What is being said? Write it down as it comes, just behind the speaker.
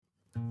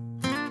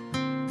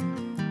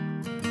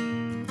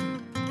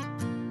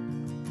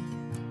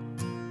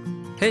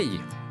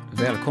Hej!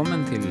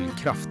 Välkommen till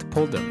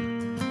Kraftpodden.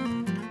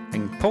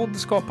 En podd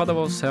skapad av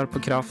oss här på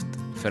Kraft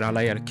för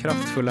alla er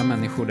kraftfulla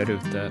människor där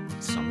ute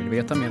som vill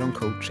veta mer om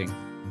coaching.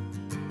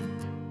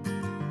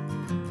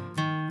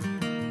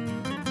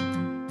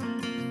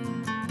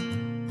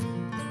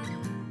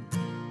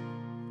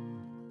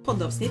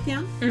 Poddavsnitt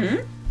igen.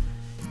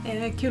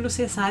 Kul att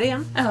ses här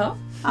igen. Ja.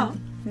 Ja.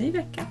 Ny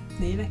vecka.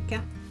 Ny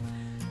vecka.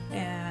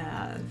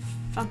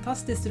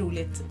 Fantastiskt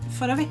roligt.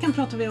 Förra veckan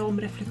pratade vi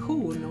om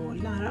reflektion och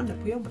lärande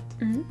på jobbet.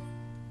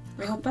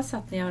 Vi hoppas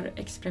att ni har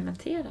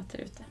experimenterat där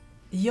ute.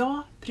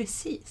 Ja,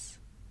 precis.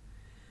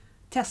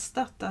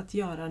 Testat att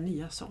göra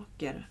nya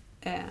saker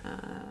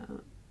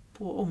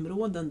på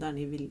områden där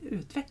ni vill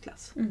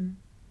utvecklas.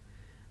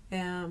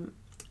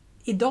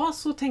 Idag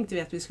så tänkte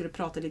vi att vi skulle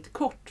prata lite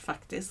kort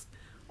faktiskt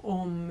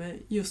om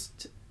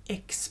just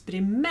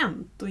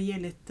experiment och ge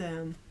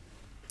lite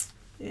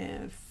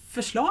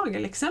förslag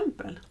eller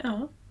exempel.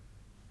 Ja.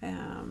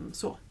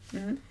 Så.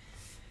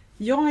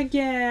 Jag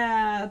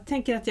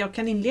tänker att jag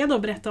kan inleda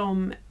och berätta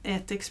om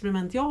ett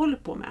experiment jag håller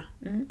på med.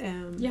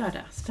 Gör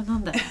det,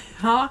 spännande.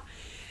 Ja,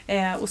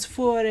 och så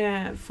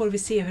får vi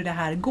se hur det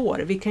här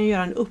går. Vi kan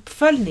göra en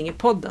uppföljning i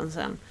podden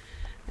sen,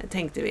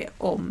 tänkte vi,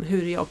 om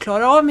hur jag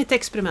klarar av mitt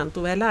experiment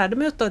och vad jag lärde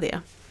mig av det.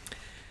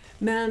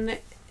 Men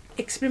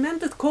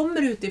experimentet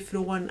kommer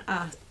utifrån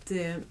att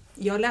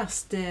jag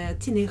läste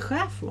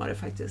Tidningschef var det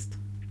faktiskt.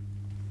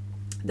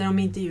 Där de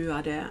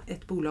intervjuade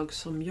ett bolag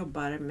som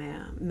jobbar med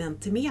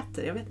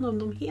Mentimeter. Jag vet inte om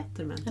de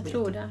heter Mentimeter. Jag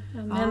tror det.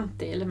 Ja,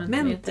 Menti eller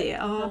Mentimeter. Menti,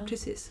 ja,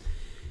 precis.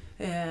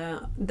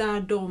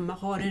 Där de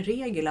har en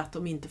regel att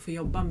de inte får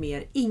jobba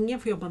mer, ingen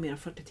får jobba mer än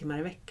 40 timmar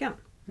i veckan.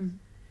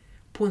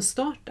 På en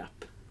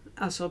startup.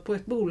 Alltså på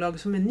ett bolag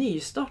som är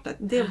nystartat.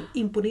 Det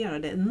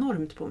imponerade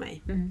enormt på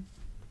mig.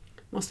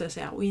 Måste jag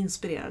säga. Och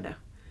inspirerade.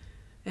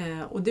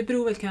 Och det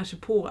beror väl kanske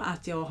på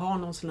att jag har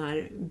någon sån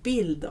här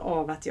bild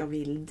av att jag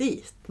vill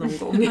dit någon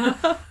gång.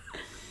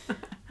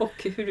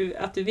 Och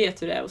att du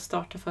vet hur det är att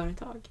starta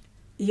företag.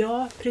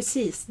 Ja,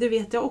 precis. Det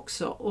vet jag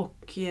också.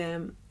 Och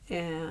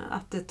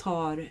att det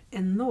tar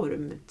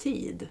enorm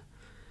tid.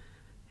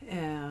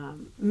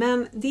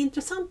 Men det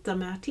intressanta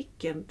med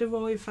artikeln, det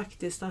var ju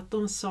faktiskt att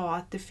de sa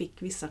att det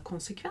fick vissa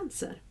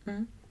konsekvenser.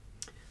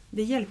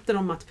 Det hjälpte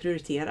dem att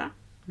prioritera.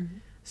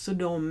 Så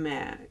de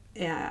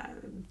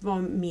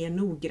var mer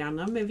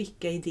noggranna med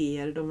vilka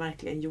idéer de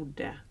verkligen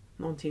gjorde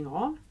någonting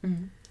av.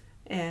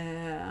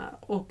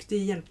 Och det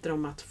hjälpte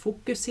dem att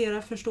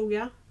fokusera, förstod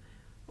jag.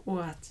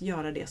 Och att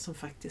göra det som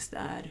faktiskt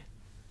är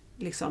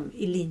liksom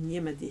i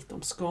linje med dit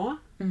de ska.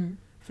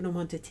 För de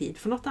har inte tid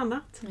för något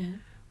annat.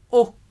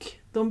 Och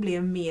de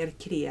blev mer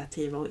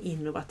kreativa och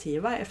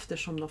innovativa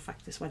eftersom de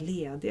faktiskt var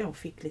lediga och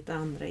fick lite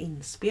andra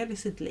inspel i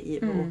sitt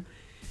liv. Och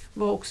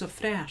var också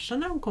fräscha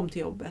när de kom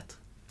till jobbet.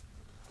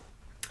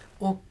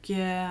 Och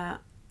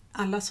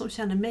alla som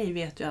känner mig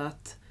vet ju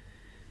att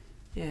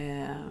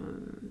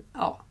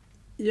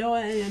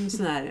jag är en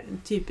sån här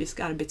typisk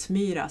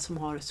arbetsmyra som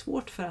har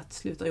svårt för att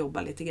sluta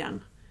jobba lite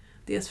grann.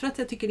 Dels för att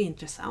jag tycker det är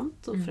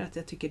intressant och för att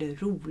jag tycker det är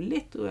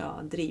roligt och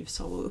jag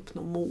drivs av att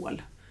uppnå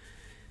mål.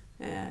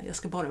 Jag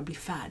ska bara bli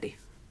färdig.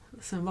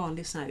 Så en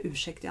vanlig sån här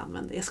ursäkt jag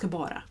använder. Jag ska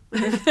bara.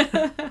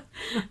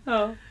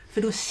 Ja.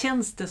 För då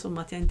känns det som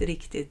att jag inte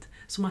riktigt,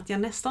 som att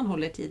jag nästan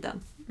håller tiden.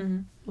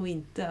 Och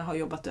inte har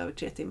jobbat över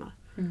 3 timmar.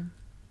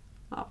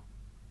 Ja.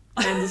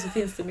 Ändå så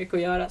finns det mycket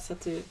att göra så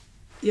att du...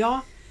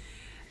 Ja,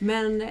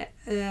 men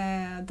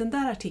den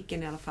där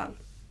artikeln i alla fall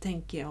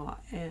tänker jag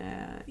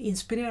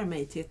inspirerar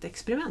mig till ett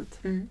experiment.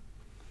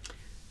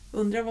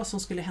 Undrar vad som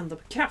skulle hända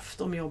på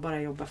Kraft om jag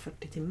bara jobbar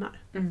 40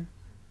 timmar.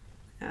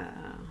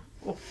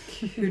 Och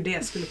hur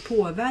det skulle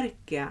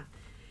påverka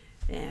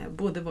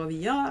både vad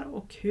vi gör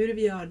och hur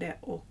vi gör det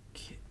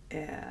och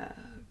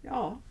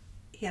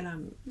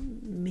hela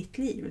mitt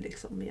liv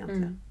liksom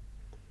egentligen.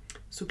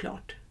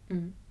 Såklart.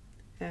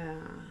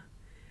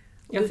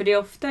 Ja, för det är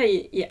ofta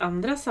i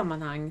andra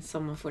sammanhang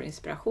som man får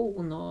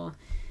inspiration och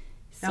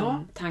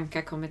som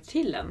tankar kommer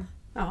till en.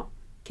 Ja.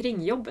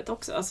 Kring jobbet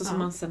också, alltså som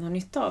man sen har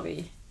nytta av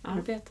i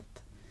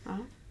arbetet. Ja.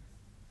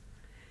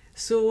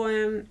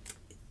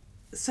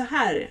 Så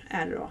här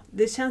är det då.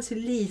 Det känns ju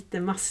lite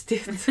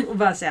mastigt att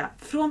bara säga,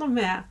 från och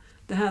med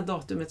det här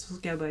datumet så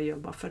ska jag börja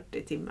jobba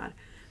 40 timmar.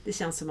 Det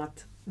känns som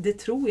att det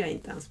tror jag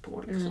inte ens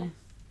på. Liksom.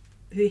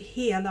 Hur i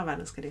hela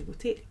världen ska det gå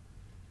till?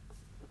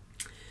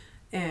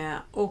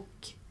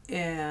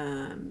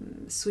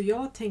 Så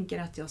jag tänker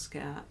att jag ska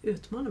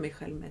utmana mig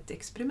själv med ett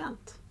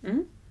experiment.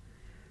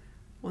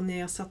 Och när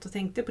jag satt och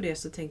tänkte på det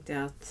så tänkte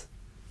jag att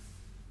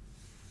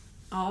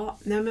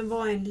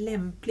vad är en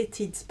lämplig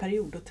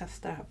tidsperiod att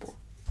testa det här på?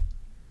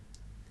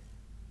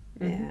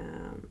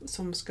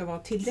 Som ska vara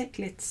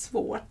tillräckligt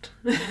svårt.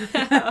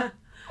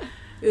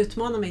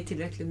 Utmana mig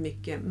tillräckligt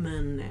mycket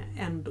men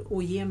ändå,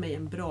 och ge mig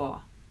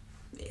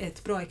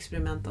ett bra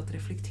experiment att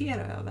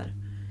reflektera över.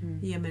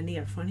 Ge mig en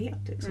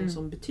erfarenhet liksom,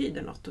 som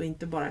betyder något och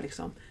inte bara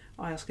liksom,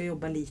 jag ska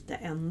jobba lite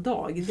en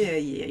dag. Det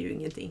ger ju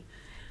ingenting.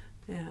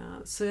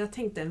 Så jag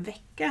tänkte en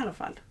vecka i alla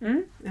fall.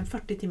 En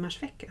 40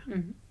 timmars vecka.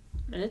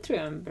 Men det tror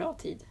jag är en bra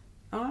tid.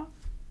 Ja.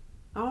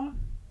 Ja,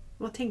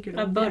 vad tänker du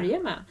att om börja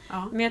det? med.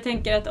 Ja. Men jag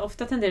tänker att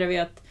ofta tenderar vi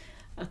att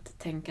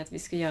tänka att vi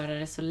ska göra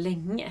det så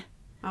länge.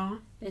 Ja.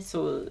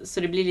 Så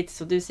det blir lite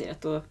så du säger,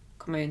 att då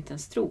kommer jag inte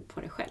ens tro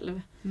på det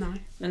själv.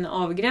 Nej. Men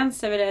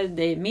avgränsar vi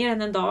det är mer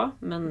än en dag,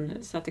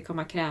 men så att det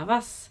kommer att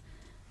krävas,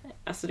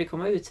 alltså det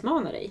kommer att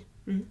utmana dig.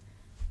 Mm.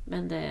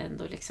 Men det är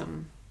ändå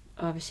liksom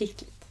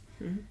översiktligt.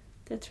 Mm.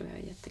 Det tror jag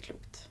är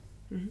jätteklokt.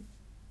 Mm.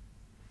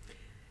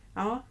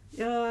 Ja,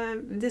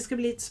 det ska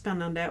bli lite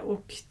spännande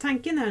och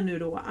tanken är nu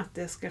då att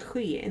det ska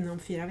ske inom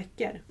 4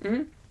 veckor.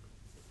 Mm.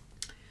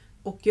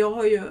 Och jag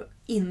har ju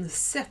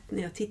insett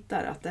när jag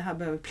tittar att det här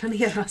behöver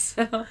planeras.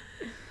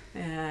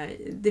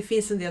 Det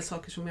finns en del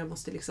saker som jag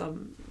måste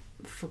liksom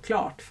få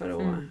klart för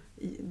att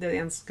det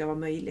ens ska vara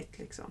möjligt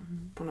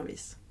liksom, på något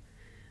vis.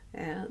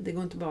 Det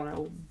går inte bara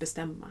att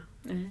bestämma.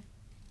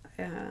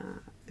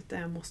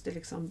 Utan jag måste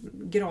liksom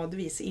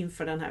gradvis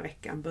inför den här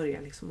veckan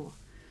börja liksom att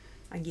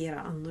agera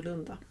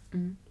annorlunda.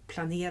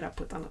 Planera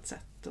på ett annat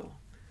sätt och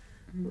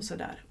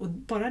sådär. Och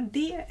bara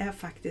det är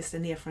faktiskt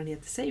en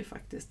erfarenhet i sig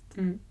faktiskt.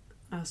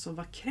 Alltså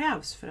vad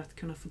krävs för att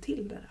kunna få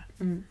till det där?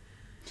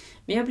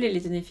 Men jag blir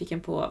lite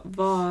nyfiken på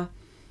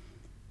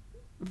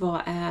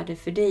vad är det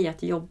för dig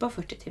att jobba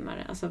 40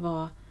 timmar?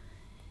 Alltså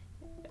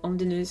om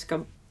du nu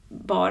ska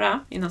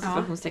bara inom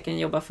situationstecken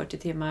jobba 40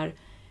 timmar,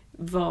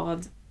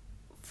 vad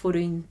får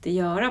du inte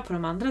göra på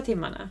de andra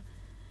timmarna?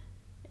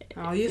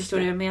 Ja, just Förstår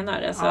du vad jag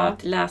menar? Alltså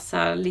att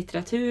läsa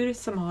litteratur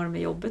som har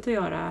med jobbet att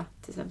göra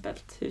till exempel.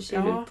 Hur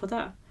ser du på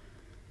det?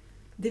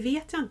 Det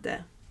vet jag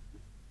inte.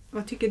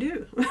 Vad tycker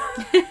du?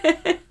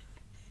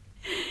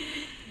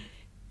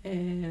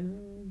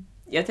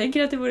 Jag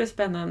tänker att det vore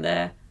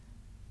spännande.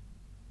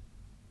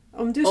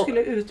 Om du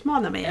skulle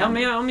utmana mig? Ja,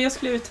 men om jag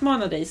skulle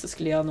utmana dig så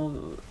skulle jag nog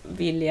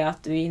vilja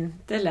att du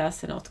inte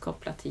läser något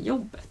kopplat till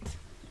jobbet.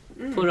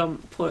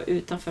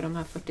 Utanför de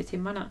här 40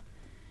 timmarna.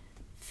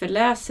 För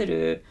läser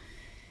du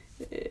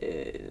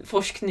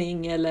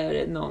forskning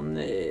eller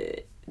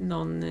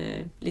någon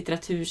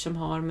litteratur som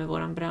har med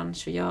våran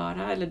bransch att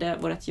göra eller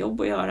vårt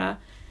jobb att göra,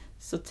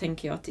 så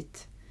tänker jag att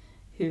ditt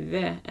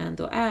huvud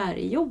ändå är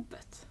i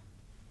jobbet.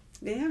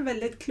 Det är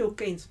väldigt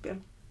kloka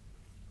inspel.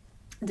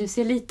 Du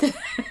ser lite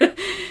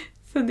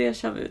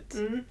fundersam ut.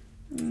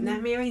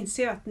 Nej, men jag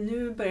inser att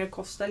nu börjar det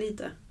kosta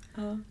lite.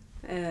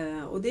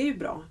 Och det är ju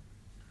bra.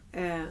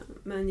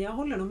 Men jag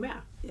håller nog med.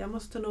 Jag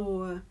måste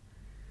nog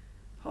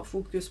ha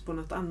fokus på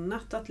något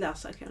annat att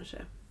läsa kanske.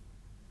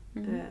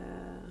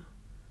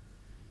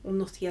 Och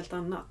något helt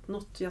annat.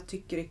 Något jag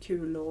tycker är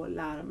kul att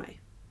lära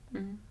mig.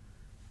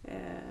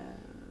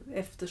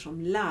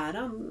 Eftersom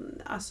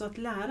alltså att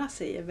lära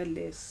sig är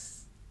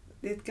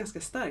det är ett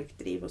ganska starkt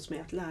driv hos mig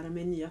att lära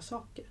mig nya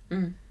saker.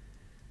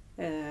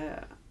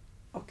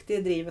 Och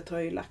det drivet har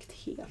jag ju lagt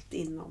helt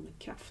inom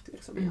kraft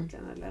liksom,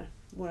 egentligen, eller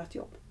vårat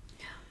jobb.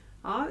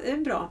 Ja, det är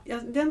bra.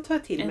 Den tar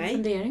jag till mig. En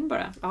fundering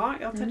bara. Ja,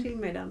 jag tar till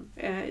mig den.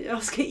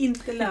 Jag ska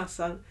inte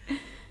läsa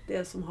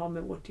det som har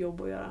med vårt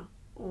jobb att göra.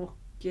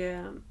 Och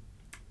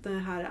den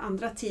här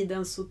andra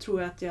tiden så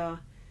tror jag att jag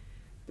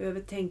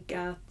behöver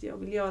tänka att jag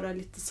vill göra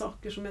lite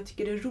saker som jag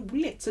tycker är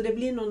roligt. Så det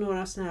blir nog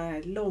några såna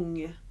här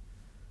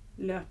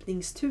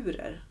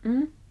långlöpningsturer.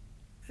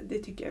 Det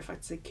tycker jag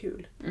faktiskt är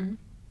kul.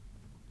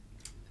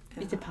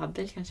 Lite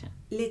paddel kanske?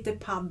 Lite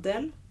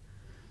paddel.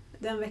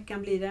 Den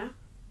veckan blir det.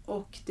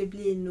 Och det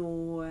blir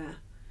nog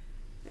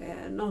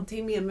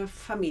någonting mer med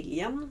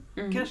familjen.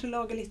 Kanske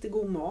laga lite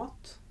god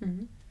mat.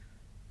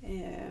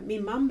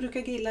 Min man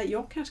brukar grilla.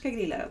 Jag kanske ska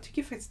grilla. Jag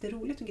tycker faktiskt det är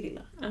roligt att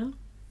grilla.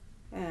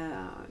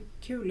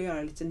 Kul att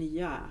göra lite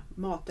nya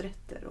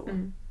maträtter. Och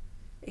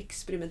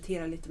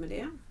experimentera lite med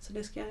det. Så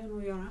det ska jag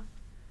nog göra.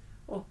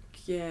 Och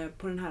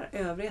på den här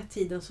övriga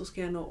tiden så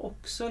ska jag nog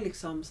också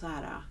liksom så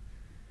här...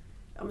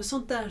 Ja, men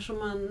sånt där som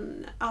man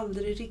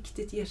aldrig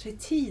riktigt ger sig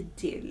tid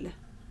till.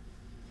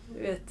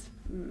 Du vet,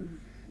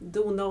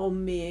 dona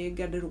om i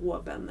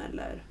garderoben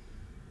eller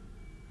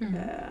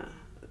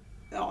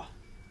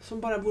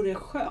som bara vore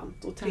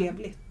skönt och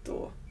trevligt.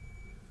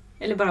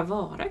 Eller bara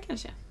vara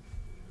kanske.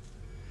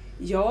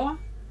 Ja,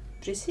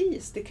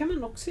 precis. Det kan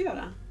man också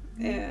göra.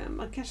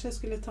 Man kanske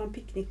skulle ta en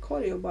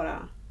picknickkorg och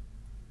bara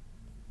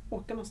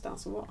åka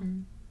någonstans och vara.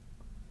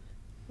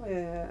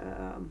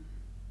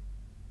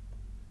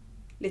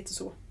 Lite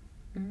så.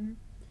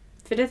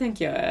 För det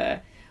tänker jag,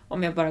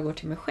 om jag bara går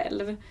till mig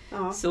själv.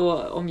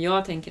 Så om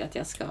jag tänker att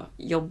jag ska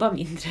jobba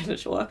mindre eller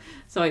så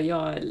har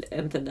jag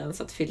en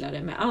tendens att fylla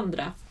det med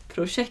andra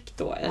projekt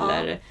då.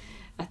 Eller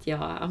att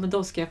men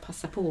då ska jag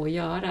passa på att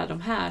göra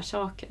de här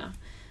sakerna.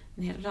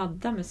 En hel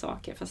radda med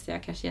saker. Fast det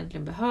jag kanske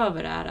egentligen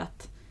behöver är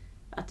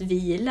att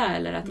vila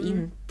eller att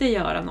inte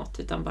göra något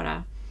utan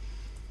bara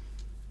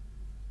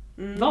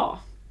vara.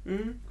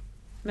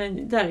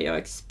 Men där är jag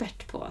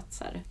expert på att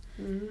så här,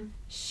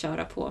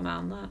 köra på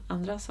med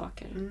andra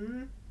saker.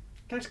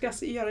 Kanske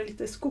ska göra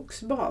lite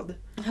skogsbad.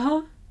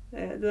 Ja.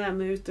 Det där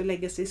med ut och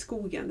lägga sig i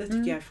skogen, det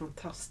tycker jag är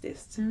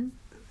fantastiskt.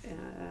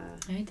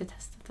 Jag har inte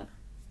testat det.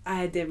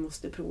 Nej, det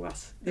måste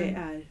provas. Det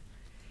är,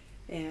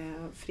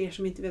 för er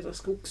som inte vet vad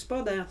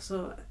skogsbad är,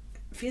 så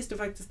finns det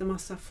faktiskt en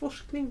massa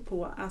forskning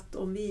på att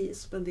om vi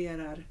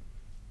spenderar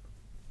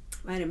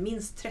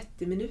minst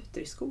 30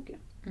 minuter i skogen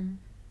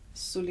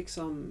så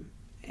liksom,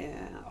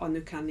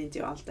 nu kan inte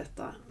jag allt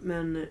detta,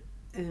 men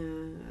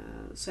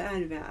så är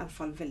det i alla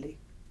fall väldigt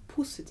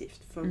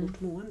positivt för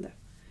vårt mående.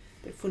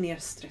 Det får ner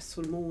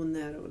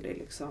stresshormoner och det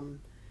liksom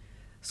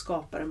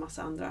skapar en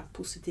massa andra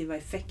positiva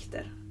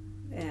effekter.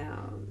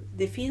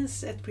 Det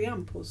finns ett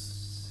program på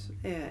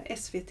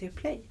SVT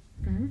Play,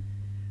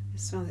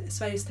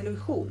 Sveriges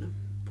Television,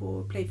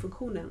 på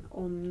Play-funktionen,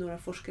 om några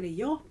forskare i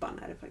Japan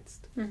är det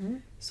faktiskt,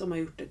 som har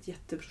gjort ett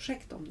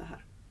jätteprojekt om det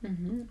här.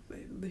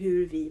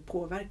 Hur vi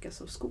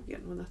påverkas av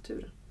skogen och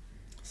naturen.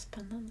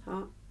 Spännande.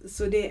 Ja,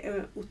 så det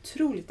är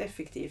otroligt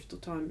effektivt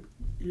att ta en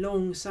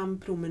långsam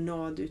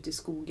promenad ut i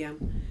skogen,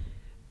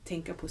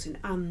 tänka på sin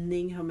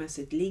andning, ha med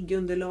sig ett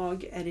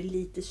liggunderlag, är det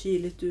lite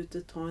kyligt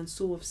ute, ta en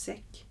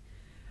sovsäck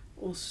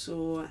och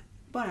så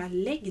bara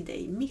lägg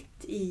dig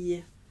mitt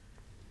i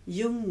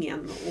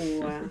djungeln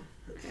och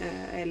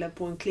eller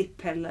på en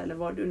klipphälla eller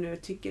vad du nu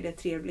tycker det är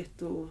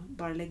trevligt och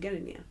bara lägga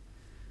dig ner.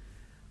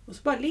 Och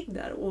så bara ligg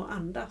där och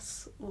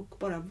andas och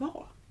bara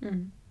vara.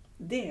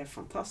 Det är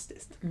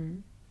fantastiskt.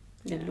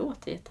 Det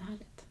låter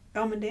jättehärligt.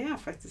 Ja, men det är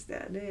faktiskt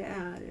det. Det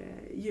är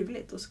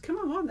ljuvligt. Och så kan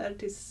man vara där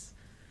tills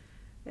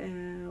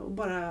och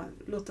bara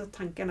låta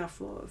tankarna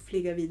få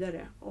flyga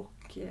vidare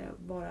och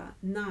vara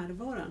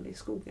närvarande i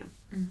skogen.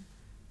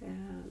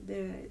 Det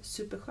är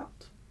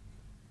superskönt.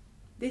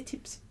 Det är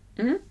tips.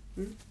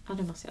 Ja,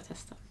 det måste jag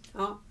testa.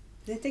 Ja,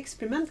 det är ett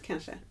experiment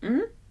kanske.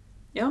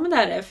 Ja, men det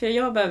är det. För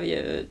jag behöver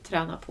ju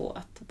träna på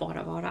att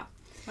bara vara.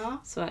 Ja.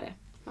 Så är det.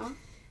 Ja.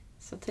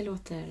 Så det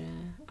låter...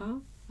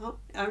 Ja.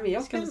 Ja,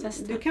 men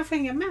du kan få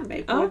hänga med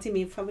mig till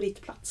min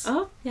favoritplats.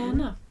 Ja,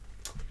 gärna.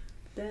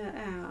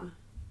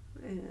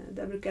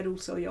 Där brukar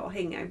Rosa och jag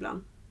hänga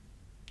ibland.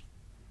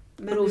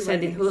 Men Rosa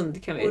är din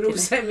hund, kan vi och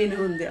Rosa är min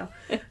hund, ja.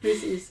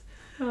 Precis.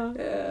 Ja.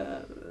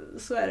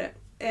 Så är det.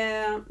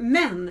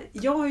 Men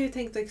jag har ju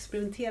tänkt att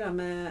experimentera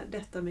med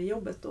detta med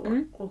jobbet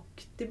då.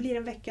 Och det blir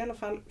en vecka i alla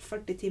fall,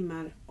 40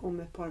 timmar om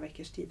ett par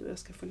veckors tid och jag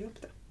ska följa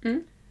upp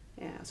det.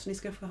 Så ni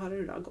ska få höra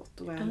hur det har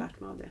gått och vad jag har lärt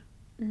mig av det.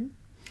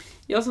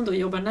 Jag som då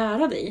jobbar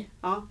nära dig,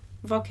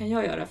 vad kan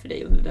jag göra för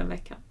dig under den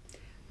veckan?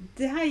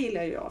 Det här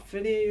gillar jag,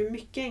 för det är ju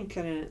mycket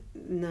enklare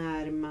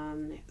när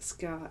man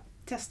ska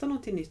testa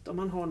något nytt om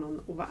man har någon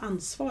att vara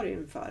ansvarig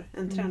inför,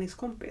 en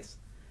träningskompis.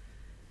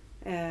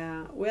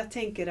 Och jag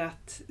tänker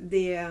att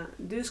det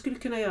du skulle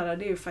kunna göra,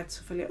 det är ju faktiskt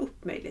att följa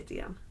upp mig lite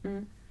grann.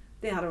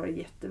 Det hade varit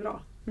jättebra.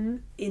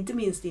 Inte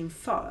minst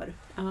inför.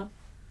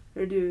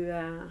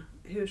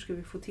 Hur ska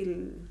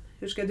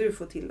du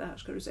få till det här,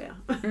 ska du säga?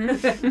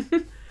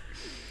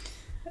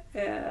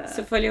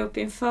 Så följa upp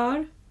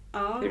inför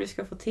hur du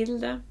ska få till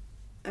det.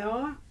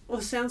 Ja,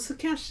 och sen så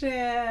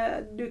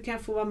kanske du kan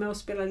få vara med och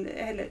spela,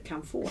 eller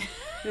kan få,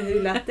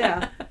 hur lätt det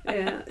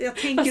är. Jag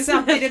tänker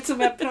samtidigt som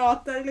jag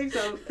pratar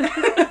liksom.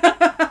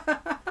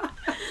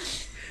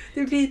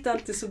 Det blir inte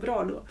alltid så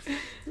bra då.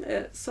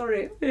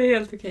 Sorry. Det är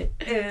helt okej.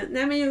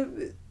 Nej, men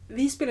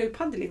vi spelar ju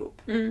paddel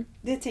ihop.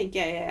 Det tänker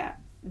jag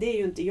det är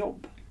ju inte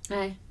jobb.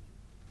 Nej.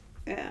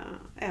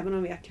 Även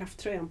om vi har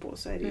krafttröjan på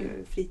så är det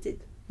ju fritid.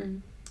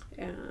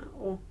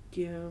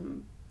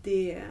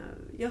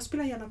 Jag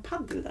spelar gärna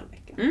paddel den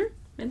veckan.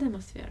 Men det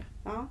måste vi göra.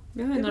 Ja,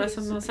 vi har ju några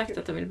som har sagt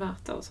att de vill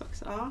möta oss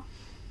också. Ja,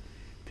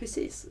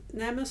 precis.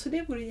 Nej, men så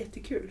det vore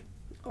jättekul.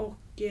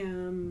 Och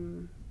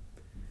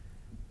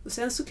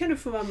sen så kan du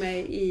få vara med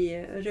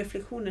i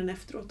reflektionen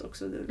efteråt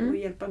också och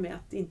hjälpa mig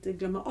att inte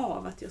glömma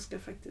av att jag ska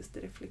faktiskt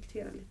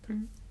reflektera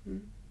lite.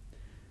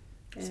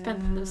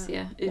 Spännande att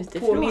se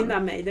utifrån. Och påminna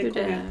mig. Hur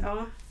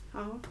det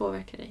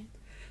påverkar dig.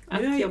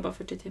 Att jobba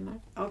 40 timmar.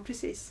 Ja,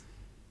 precis.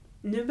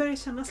 Nu börjar det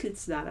kännas lite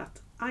sådär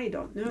att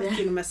nu har jag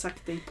till och med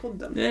sagt det i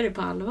podden. Nu är det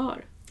på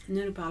allvar.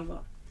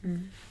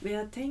 Men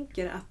jag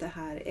tänker att det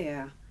här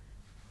är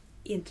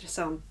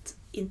intressant,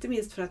 inte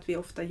minst för att vi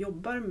ofta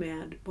jobbar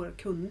med våra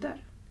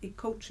kunder i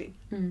coaching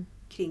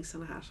kring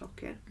sådana här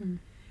saker.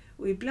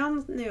 Och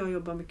ibland när jag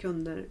jobbar med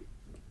kunder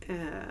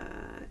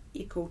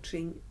i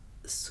coaching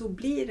så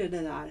blir det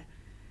där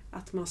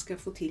att man ska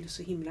få till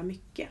så himla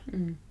mycket.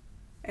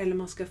 Eller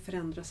man ska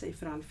förändra sig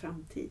för all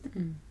framtid.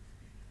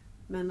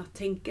 Men att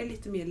tänka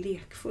lite mer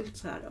lekfullt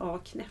så här,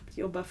 knäppt,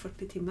 jobba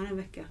 40 timmar en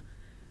vecka.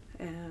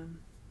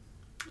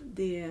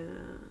 Det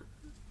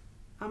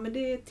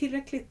är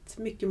tillräckligt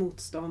mycket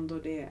motstånd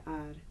och det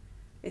är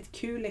ett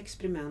kul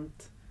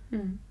experiment.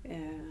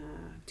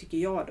 Tycker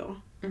jag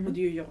då. Och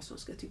det är ju jag som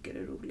ska tycka det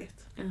är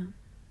roligt.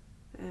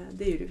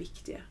 Det är ju det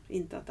viktiga.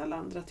 Inte att alla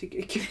andra tycker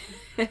det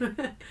är kul.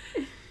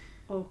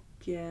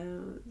 Och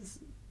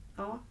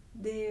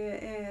det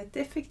är ett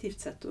effektivt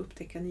sätt att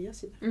upptäcka nya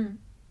sidor.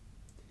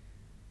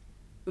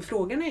 Och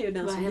frågan är ju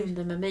den vad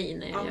händer med mig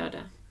när jag gör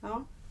det?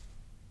 Ja.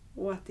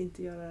 Och att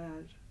inte göra det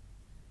här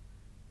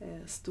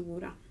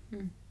stora.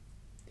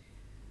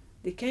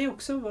 Det kan ju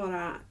också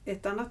vara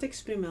ett annat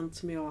experiment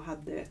som jag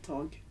hade ett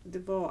tag. Det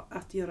var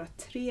att göra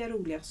 3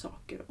 roliga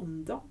saker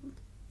om dagen.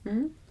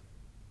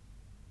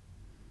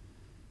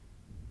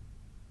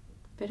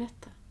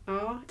 Berätta.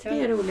 Ja,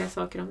 3 roliga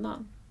saker om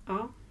dagen.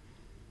 Ja.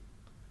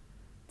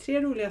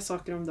 3 roliga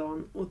saker om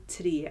dagen och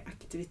 3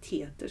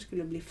 aktiviteter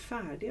skulle bli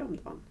färdiga om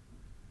dagen.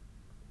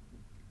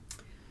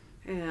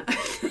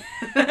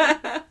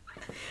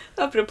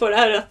 Apropå det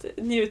här att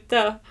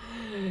njuta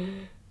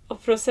av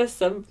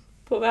processen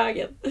på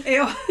vägen.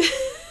 Ja.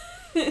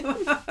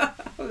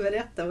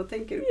 Berätta, vad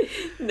tänker du?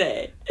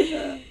 Nej.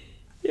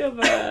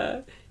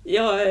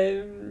 Jag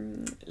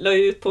la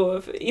ut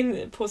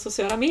på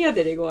sociala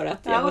medier igår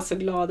att jag var så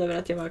glad över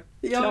att jag var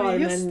klar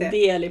med en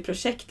del i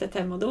projektet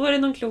hemma. Och då var det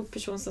någon klok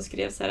person som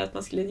skrev så här att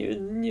man skulle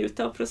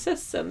njuta av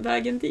processen,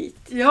 vägen dit.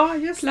 Ja,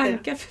 just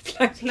planka det. för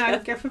planka.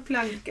 Planka för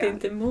planka. Det är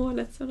inte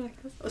målet som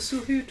räknas. Och så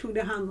hur tog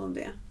du hand om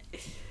det?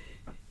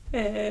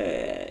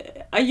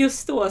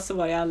 Just då så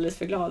var jag alldeles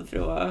för glad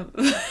för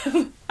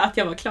att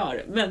jag var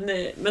klar.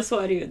 Men så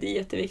är det ju, det är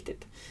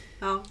jätteviktigt.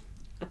 Ja.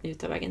 Att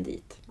njuta av vägen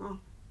dit. Ja.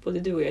 Både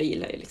du och jag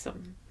gillar ju liksom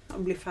att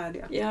bli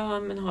färdiga. Ja,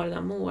 men ha det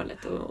där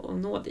målet och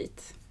nå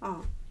dit.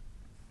 Ja.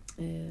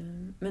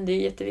 Men det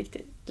är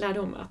jätteviktigt.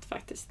 Lärdom att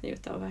faktiskt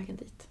njuta av vägen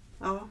dit.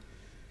 Ja.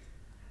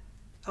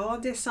 Ja,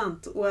 det är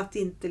sant. Och att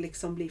inte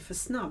liksom bli för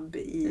snabb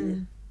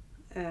i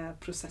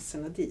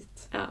processerna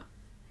dit. Ja.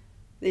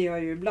 Det gör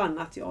ju ibland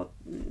att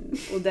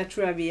och där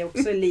tror jag vi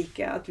också är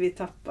lika, att vi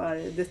tappar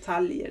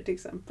detaljer till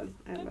exempel.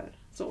 Eller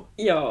så.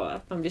 Ja,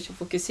 att man blir så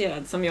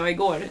fokuserad. Som jag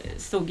igår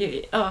stod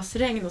i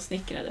ösregn och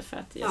snickrade för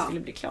att jag skulle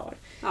bli klar.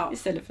 Ja.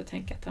 Istället för att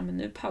tänka att men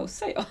nu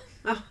pausar jag.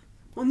 Ja.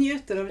 Och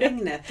njuter av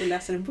regnet och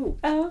läser en bok.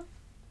 Ja.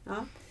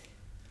 Ja.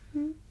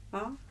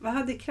 Ja. Vad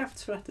hade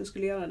kraft för att du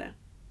skulle göra det?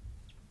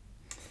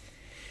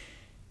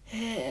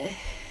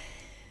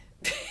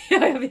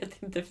 Ja, jag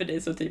vet inte, för det är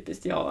så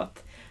typiskt jag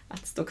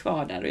att stå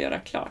kvar där och göra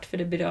klart. För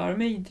det berör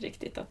mig inte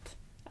riktigt att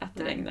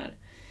det regnar.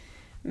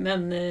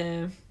 Men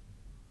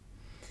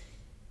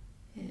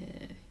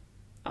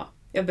ja,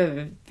 jag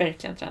behöver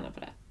verkligen träna på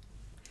det.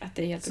 Att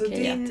det är helt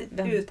okej att vänta.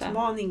 Så din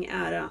utmaning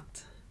är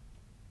att?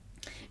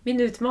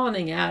 Min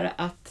utmaning är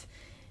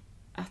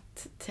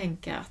att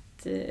tänka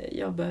att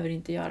jag behöver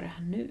inte göra det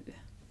här nu.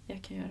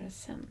 Jag kan göra det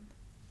sen.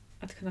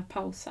 Att kunna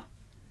pausa.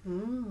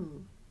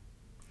 Mm.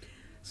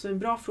 Så en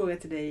bra fråga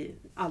till dig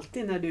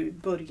alltid när du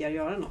börjar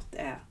göra något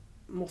är: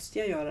 måste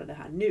jag göra det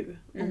här nu?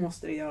 Och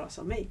måste det göras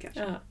av mig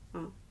kanske? Ja.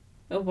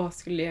 Ja. Och vad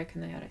skulle jag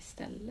kunna göra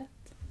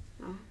istället?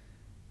 Ja.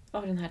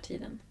 Av den här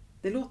tiden.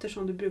 Det låter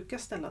som du brukar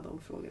ställa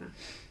de frågorna.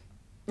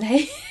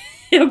 Nej,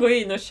 jag går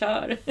in och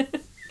kör.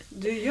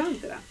 Du gör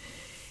inte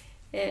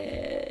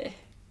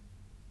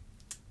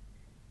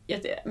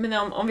det? Men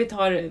om vi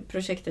tar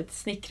projektet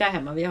Snickra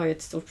hemma. Vi har ju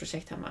ett stort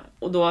projekt hemma.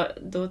 Och då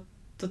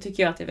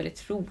tycker jag att det är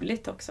väldigt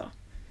roligt också.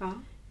 Ja.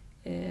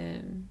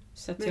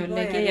 Så att men jag vad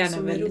lägger är det gärna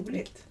som väldigt är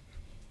roligt?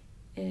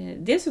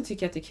 Mycket. Dels så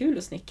tycker jag att det är kul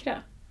att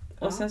snickra.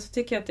 Ja. Och sen så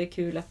tycker jag att det är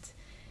kul att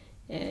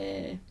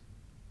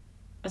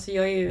alltså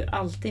jag har ju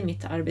alltid i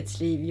mitt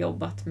arbetsliv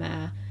jobbat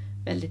med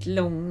väldigt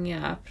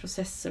långa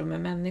processer och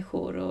med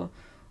människor.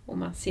 Och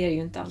man ser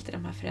ju inte alltid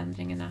de här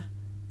förändringarna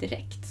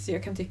direkt. Så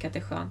jag kan tycka att det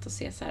är skönt att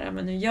se så här,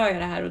 men nu gör jag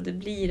det här och det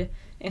blir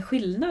en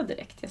skillnad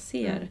direkt. Jag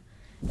ser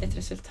ett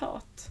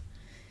resultat.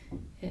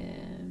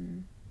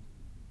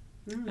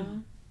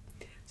 Ja.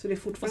 Så det är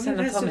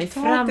fortfarande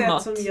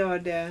resultatet som gör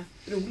det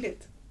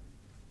roligt?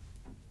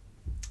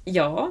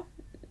 Ja,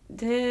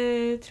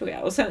 det tror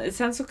jag. Och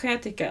sen så kan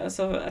jag tycka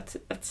alltså,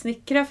 att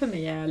snickra för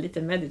mig är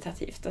lite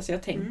meditativt. Alltså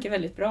jag tänker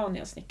väldigt bra när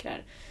jag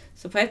snickrar.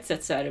 Så på ett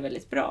sätt så är det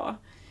väldigt bra.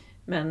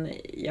 Men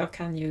jag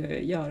kan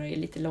ju göra det i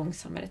lite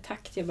långsammare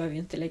takt. Jag behöver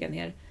ju inte lägga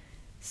ner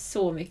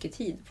så mycket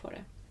tid på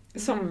det.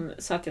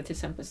 Så att jag till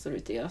exempel står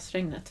ute i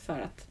ösregnet för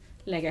att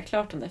lägga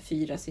klart de där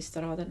 4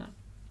 sista raderna.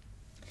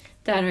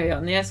 Där har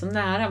jag, när jag är så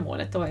nära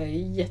målet, då har jag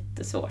ju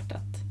jättesvårt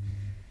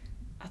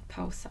att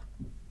pausa.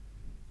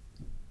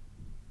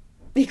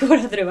 Igår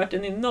hade det varit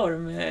en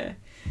enorm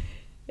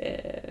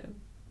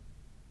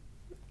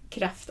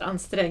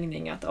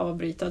kraftansträngning att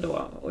avbryta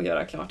då och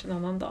göra klart en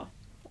annan dag.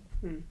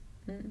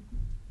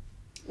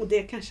 Och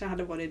det kanske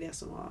hade varit det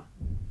som var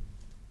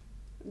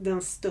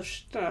den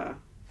största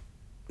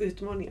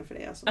utmaningen för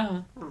dig alltså?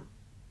 Ja.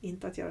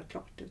 Inte att göra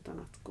klart utan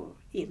att gå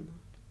in.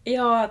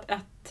 Ja,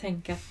 att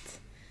tänka att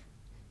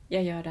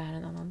jag gör det här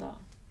en annan dag.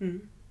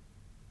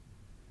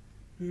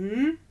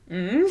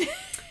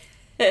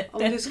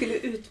 Om du skulle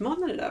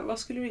utmana det där, vad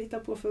skulle du hitta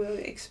på för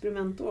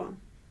experiment då?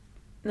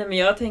 Nej, men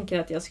jag tänker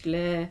att jag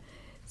skulle,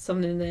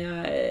 som nu när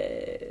jag,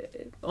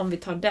 om vi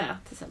tar det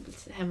till exempel,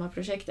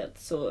 hemmaprojektet,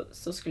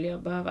 så skulle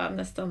jag behöva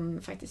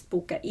nästan faktiskt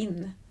boka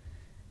in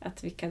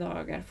att vilka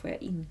dagar får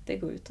jag inte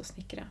gå ut och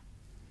snickra.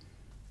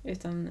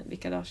 Utan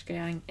vilka dagar ska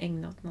jag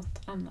ägna åt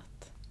något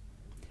annat.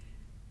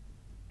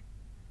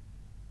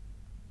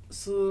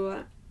 Så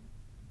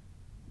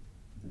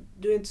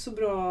du är inte så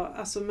bra,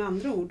 alltså med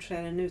andra ord så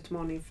är det en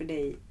utmaning för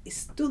dig i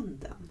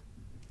stunden.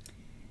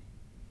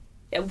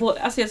 Ja,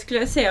 alltså jag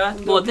skulle säga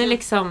att både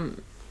liksom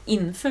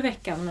inför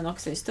veckan men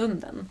också i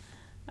stunden.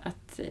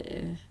 Att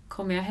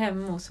kommer jag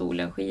hem och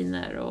solen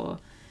skiner och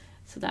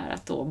sådär,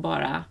 att då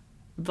bara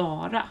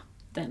vara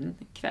den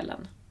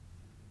kvällen.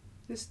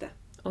 Just det.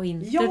 Och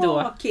inte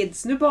då...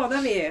 kids, nu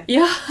badar vi!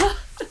 Ja,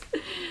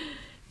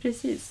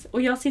 precis.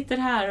 Och jag sitter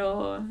här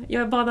och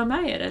jag badar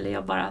med er eller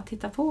jag bara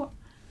tittar på.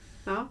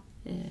 Ja.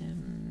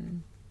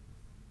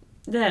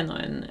 Det är nog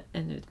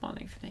en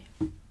utmaning för mig.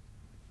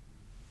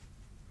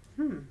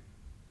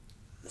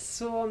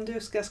 Så om du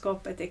ska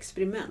skapa ett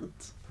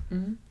experiment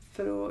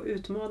för att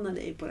utmana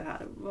dig på det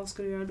här, vad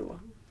ska du göra då?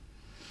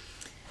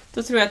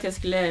 Då tror jag att jag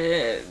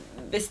skulle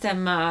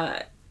bestämma...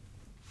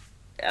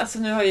 Alltså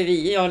nu har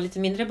ju jag lite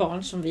mindre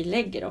barn som vi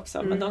lägger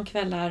också. Men de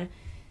kvällar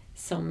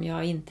som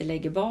jag inte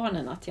lägger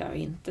barnen, att jag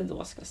inte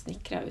då ska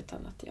snickra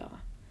utan att jag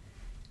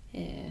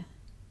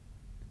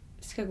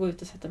ska gå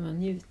ut och sätta mig och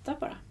njuta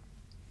bara.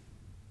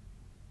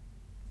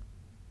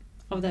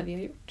 Av det vi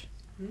har gjort.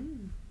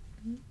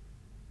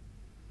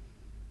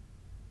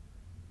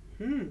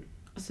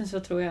 Och sen så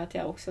tror jag att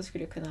jag också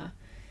skulle kunna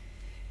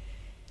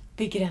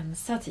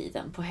begränsa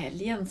tiden på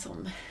helgen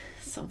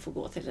som får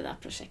gå till det där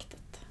projektet.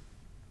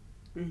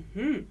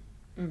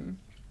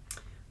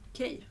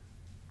 Okej.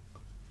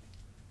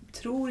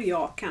 Tror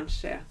jag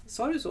kanske.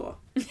 Sa du så?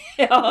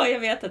 Ja, jag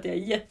vet att jag är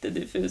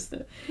jättediffus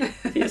nu.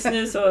 Just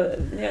nu så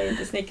när jag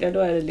inte snickrar då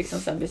är det liksom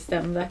så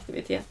bestämda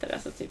aktiviteter.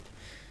 Alltså typ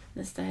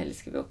nästa helg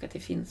ska vi åka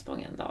till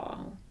Finspång en dag.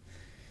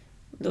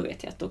 Och då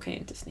vet jag att då kan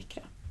jag inte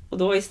snickra. Och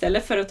då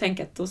istället för att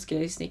tänka att då ska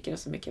jag snickra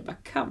så mycket jag bara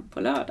kan på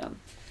lördagen.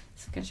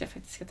 Så kanske jag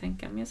faktiskt ska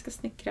tänka att jag ska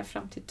snickra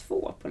fram till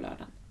 2 på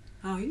lördagen.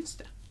 Ja, just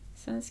det.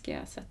 Sen ska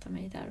jag sätta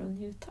mig där och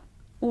njuta.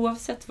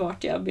 Oavsett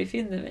vart jag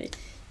befinner mig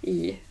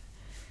i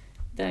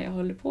där jag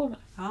håller på med.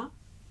 Ja.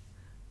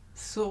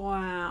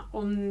 Så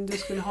om du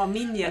skulle ha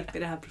min hjälp i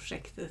det här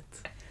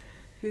projektet,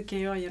 hur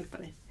kan jag hjälpa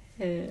dig?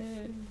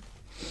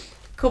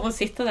 Kom och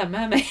sitta där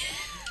med mig.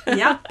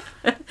 Ja.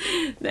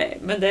 Nej,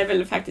 men det är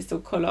väl faktiskt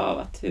att kolla av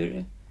att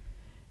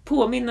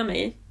påminna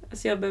mig.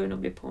 Alltså jag behöver nog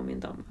bli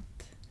påmind om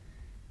att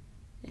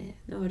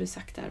nu har du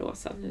sagt det här,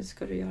 Åsa, nu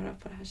ska du göra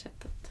på det här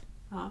sättet.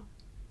 Ja.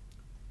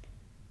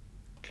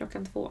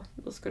 2:00,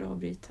 då ska du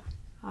avbryta.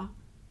 Ja.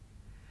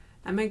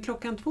 Nej, men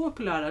 2:00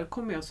 på lördag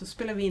kommer jag så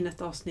spelar vi in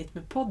ett avsnitt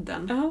med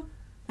podden. Ja,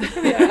 det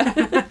kan vi göra.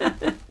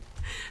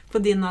 På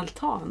din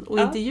altan och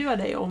intervjua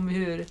dig om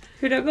hur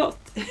det har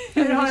gått.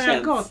 Hur har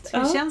det gått? Ja.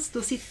 Hur känns det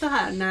att sitta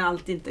här när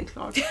allt inte är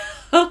klart?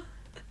 Ja.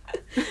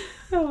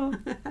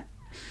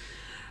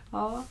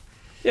 Ja.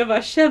 Jag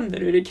bara känner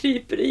hur det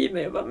kryper i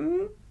mig. Jag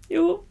bara,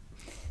 jo,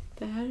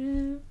 det här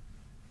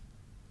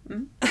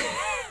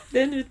det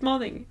är en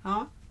utmaning.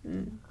 Ja.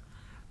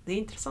 Det är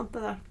intressant det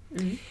där.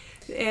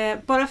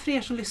 Bara för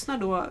er som lyssnar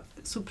då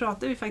så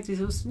pratar vi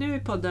faktiskt just nu i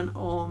podden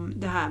om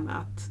det här med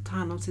att ta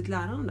hand om sitt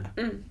lärande.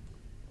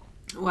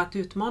 Och att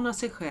utmana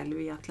sig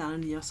själv i att lära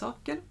nya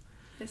saker.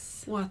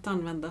 Yes. Och att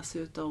använda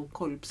sig av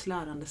Kolbs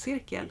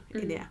lärandecirkel i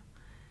det.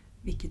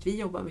 Vilket vi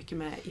jobbar mycket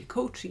med i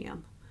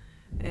coachingen.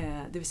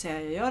 Det vill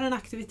säga jag gör en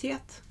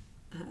aktivitet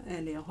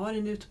eller jag har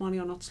en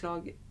utmaning av något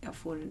slag. Jag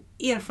får en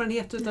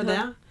erfarenhet utav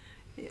det.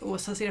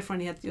 Åsas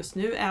erfarenhet just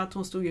nu är att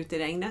hon stod ute i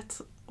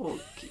regnet och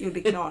gjorde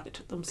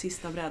klart de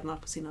sista brädorna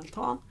på sin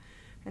altan.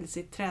 Eller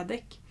sitt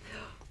trädäck.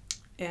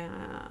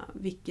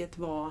 Vilket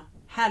var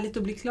härligt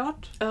att bli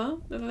klart. Ja,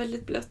 det var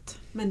väldigt blött.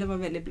 Men det var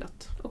väldigt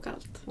blött.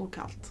 Och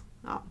kallt.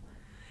 Ja.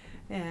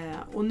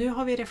 Och nu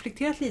har vi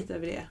reflekterat lite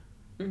över det.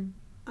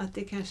 Att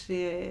det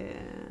kanske...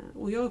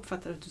 Och jag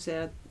uppfattar att du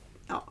säger att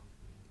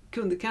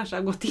kunde kanske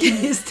ha gått in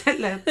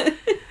istället.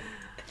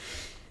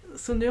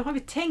 Så nu har vi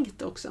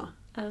tänkt också.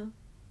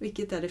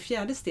 Vilket är det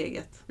 4:e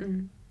steget.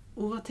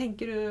 Och vad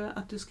tänker du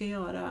att du ska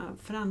göra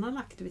för annan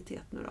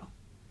aktivitet nu då?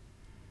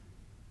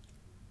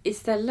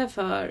 Istället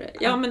för...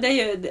 Ja, men det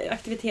är ju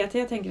aktiviteter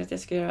jag tänker att jag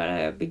ska göra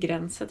är att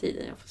begränsa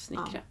tiden jag får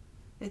snickra.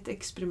 Ja, ett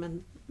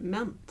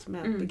experiment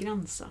med att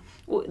begränsa.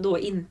 Och då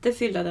inte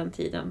fylla den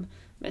tiden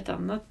med ett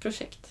annat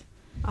projekt.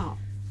 Ja.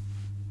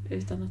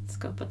 Utan att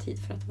skapa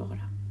tid för att vara.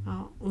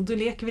 Ja, och då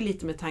leker vi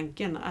lite med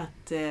tanken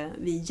att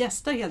vi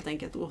gästar helt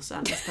enkelt Åsa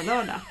nästa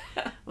lördag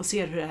och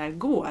ser hur det här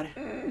går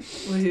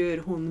och hur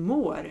hon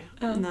mår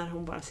när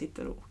hon bara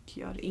sitter och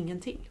gör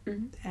ingenting.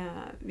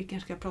 Vi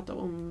kanske ska prata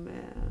om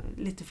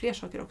lite fler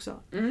saker också.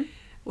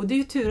 Och det är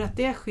ju tur att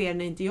det sker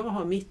när inte jag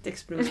har mitt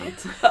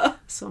experiment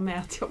som är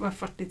att jobba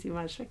 40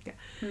 timmars vecka.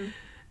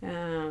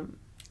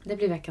 Det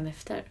blir veckan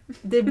efter.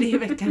 Det blir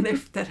veckan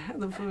efter,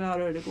 då får vi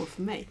höra hur det går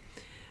för mig.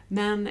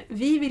 Men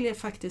vi vill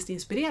faktiskt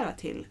inspirera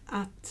till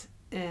att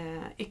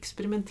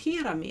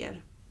experimentera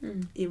mer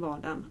i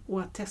vardagen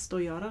och att testa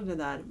att göra det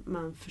där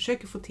man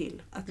försöker få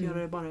till. Att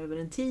göra det bara över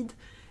en tid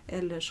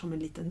eller som en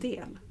liten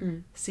del.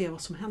 Se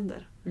vad som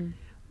händer.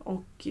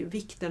 Och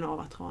vikten av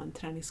att ha en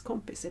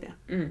träningskompis i det.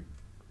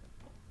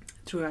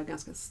 Tror jag är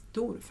ganska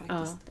stor faktiskt.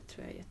 Ja, det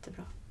tror jag är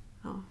jättebra.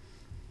 Ja.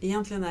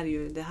 Egentligen är det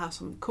ju det här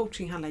som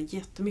coaching handlar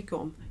jättemycket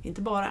om.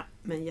 Inte bara,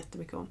 men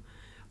jättemycket om.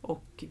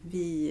 Och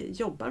vi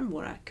jobbar med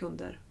våra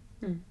kunder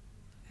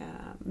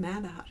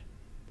med det här.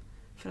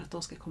 För att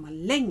de ska komma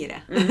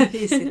längre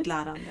i sitt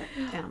lärande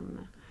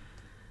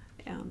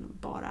än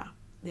bara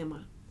det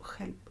man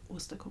själv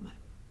åstadkommer.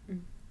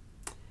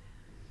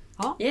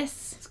 Ja.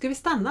 Yes. Ska vi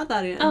stanna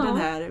där den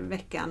här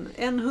veckan?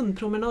 En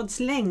hundpromenads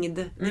längd.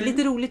 Det är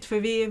lite roligt för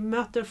vi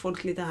möter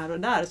folk lite här och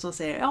där som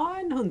säger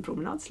en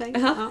hundpromenads längd.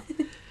 Ja.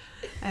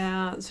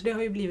 Så det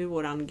har ju blivit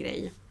våran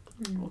grej.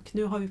 Och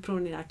nu har vi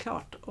promenerat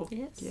klart och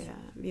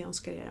vi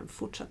önskar er en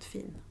fortsatt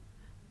fin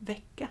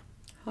vecka.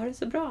 Ha det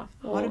så bra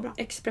och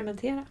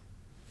experimentera.